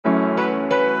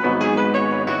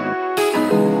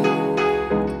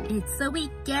It's the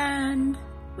weekend.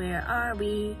 Where are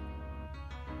we?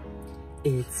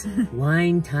 It's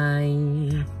wine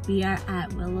time. We are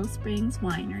at Willow Springs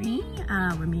Winery.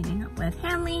 We're meeting up with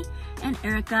Hanley and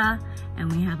Erica,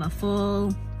 and we have a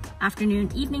full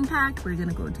afternoon, evening pack. We're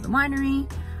gonna go to the winery,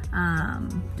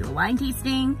 do a wine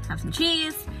tasting, have some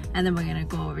cheese, and then we're gonna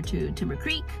go over to Timber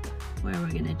Creek, where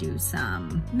we're gonna do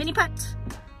some mini putt,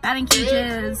 batting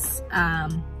cages,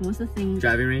 what was the thing?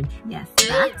 Driving range? Yes,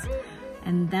 that.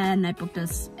 And then I booked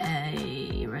us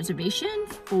a reservation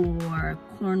for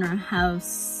Corner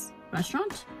House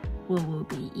Restaurant, where we'll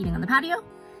be eating on the patio.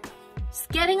 It's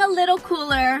getting a little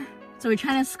cooler, so we're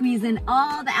trying to squeeze in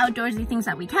all the outdoorsy things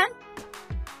that we can.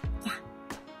 Yeah,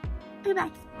 be back.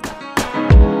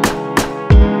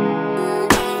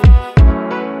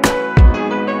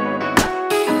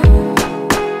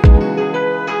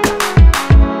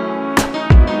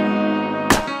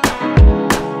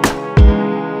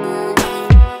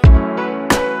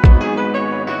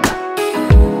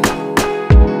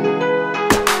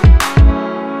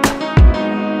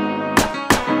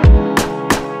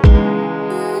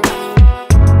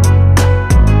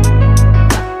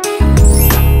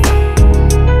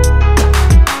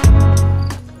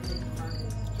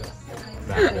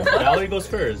 Valerie goes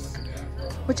first.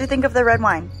 What'd you think of the red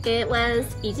wine? It was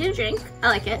easy to drink. I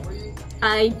like it.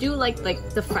 I do like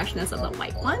the freshness of the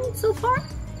white one so far,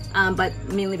 but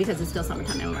mainly because it's still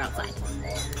summertime and we're outside.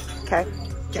 Okay.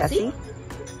 Jesse?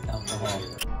 Alcohol.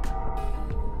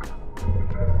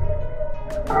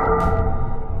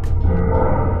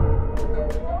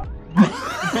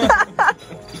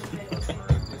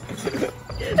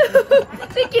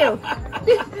 Thank you.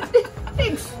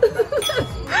 Thanks.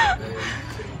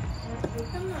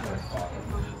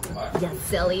 You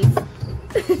sillies.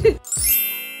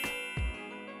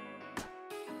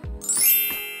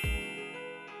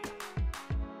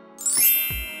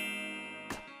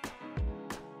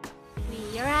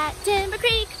 We are at Timber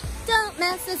Creek. Don't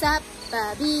mess us up,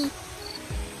 Bobby.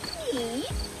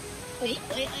 Wait,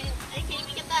 I can't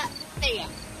even get that. There you go.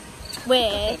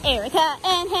 With Erica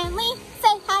and Hanley.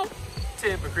 Say hi.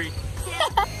 Timber Creek.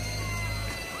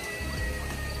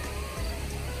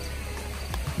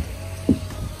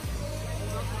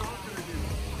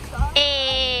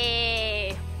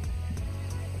 Hey.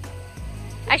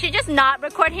 I should just not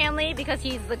record Hanley because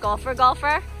he's the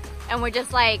golfer, and we're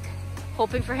just like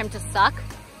hoping for him to suck.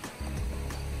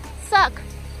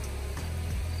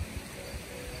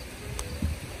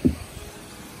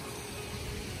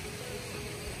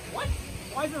 What?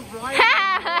 Why is it right?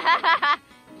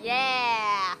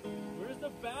 Yeah. Where's the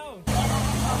bounce?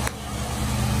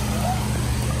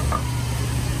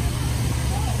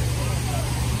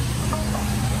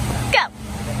 Go.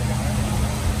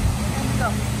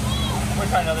 We're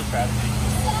trying another strategy.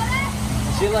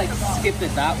 She like skipped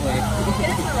it that way.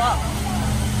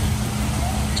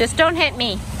 Just don't hit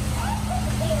me.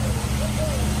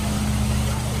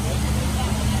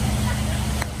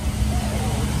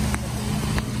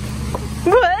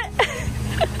 What?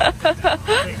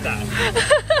 Take that.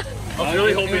 I was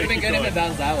really hoping it would have been good if it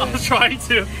bounced that way. I was trying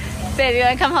to. Baby, you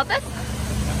wanna come help us?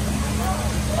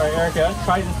 Alright, Erica,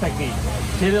 try this technique.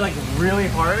 Hit it like really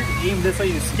hard, aim this way,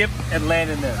 you skip and land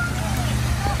in there.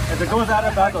 If it goes out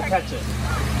of bounds, I'll catch it.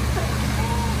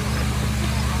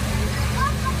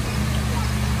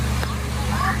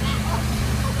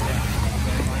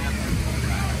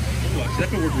 Ooh, actually, that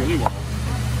could work really well.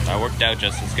 That worked out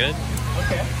just as good.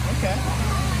 Okay.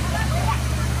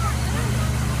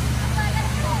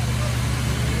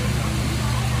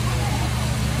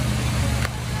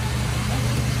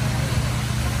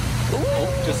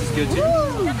 Oh, just as good too.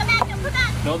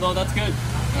 No, that's good.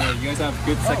 Alright, you guys have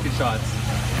good second shots.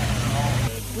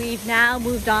 We've now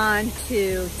moved on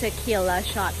to tequila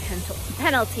shot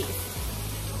penalties.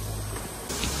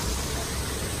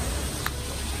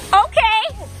 Okay,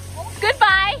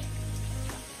 goodbye.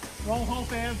 Roll home,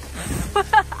 fans.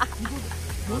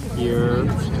 Here.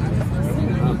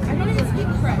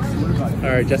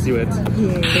 Alright, Jesse wins.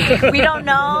 We don't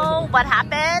know what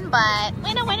happened, but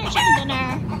winner chicken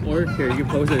dinner. Or here, you can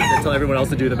post it and tell everyone else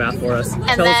to do the math for us. And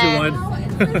Tell us who won.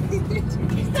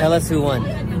 Tell us who won.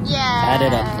 Yeah. Add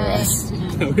it up for us.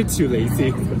 We're too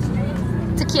lazy.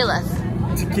 Tequilas.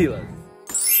 Tequila.